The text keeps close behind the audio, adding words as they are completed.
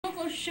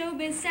of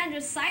showbiz, Sandra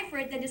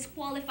Seifert, the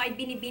disqualified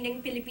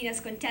Binibining Pilipinas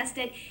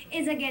contestant,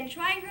 is again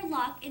trying her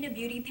luck in a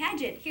beauty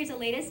pageant. Here's the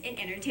latest in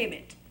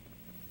entertainment.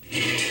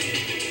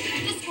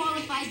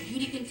 Disqualified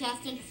beauty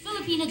contestant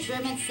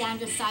Filipino-German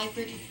Sandra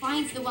Seifert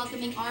finds the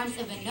welcoming arms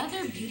of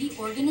another beauty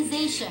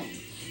organization.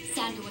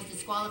 Sandra was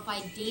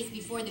disqualified days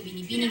before the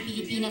Binibining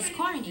Pilipinas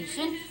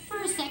coronation for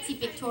her sexy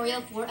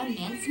pictorial for a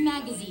men's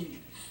magazine.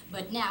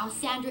 But now,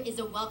 Sandra is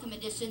a welcome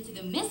addition to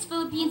the Miss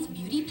Philippines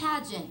beauty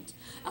pageant.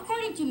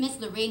 According to Miss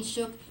Lorraine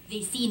Shook,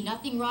 they see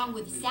nothing wrong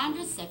with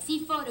Sandra's sexy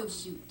photo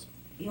shoot.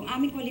 Yung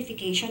aming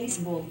qualification is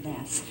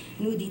boldness,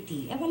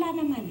 nudity. Wala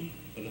naman eh.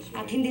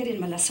 At hindi rin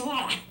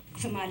malaswa.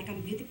 Sumali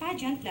kang beauty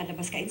pageant,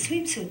 lalabas ka in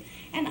swimsuit.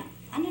 And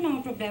ano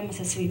naman problema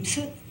sa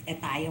swimsuit?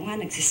 Tayo nga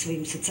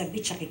nagsiswimsuit sa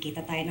beach,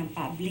 nakikita tayo ng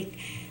public.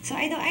 So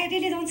I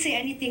really don't see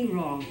anything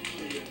wrong.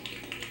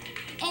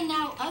 And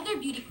now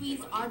other beauty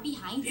queens are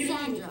behind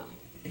Sandra.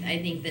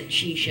 I think that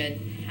she should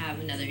have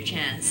another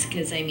chance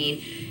because, I mean,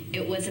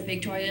 it was a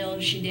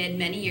pictorial she did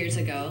many years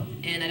ago,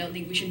 and I don't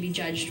think we should be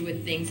judged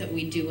with things that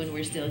we do when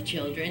we're still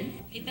children.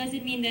 It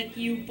doesn't mean that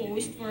you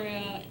post for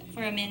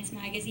a men's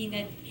magazine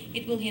that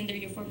it will hinder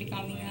you for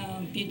becoming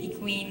a beauty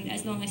queen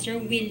as long as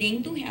you're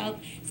willing to help,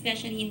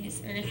 especially in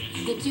this earth.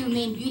 The two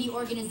main beauty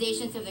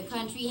organizations of the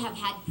country have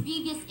had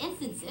previous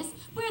instances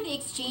where they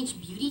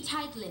exchanged beauty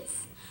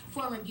titles.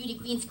 Former beauty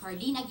queens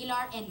Carlene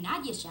Aguilar and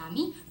Nadia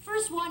Shami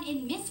first won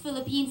in Miss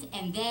Philippines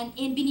and then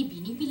in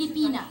Binibining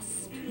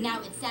Pilipinas.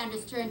 Now it's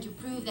Sandra's turn to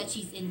prove that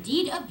she's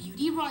indeed a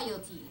beauty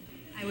royalty.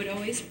 I would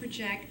always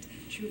project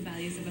true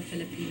values of a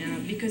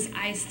Filipina because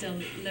I still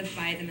live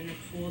by them and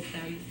uphold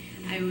them.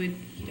 I would,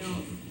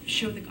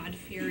 show the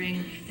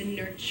God-fearing, the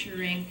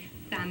nurturing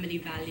family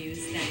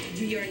values that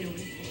we are known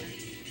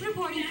for.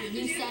 Reporting for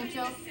News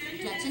Central,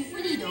 Gretchen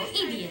Pulido,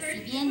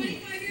 ABS-CBN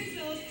News.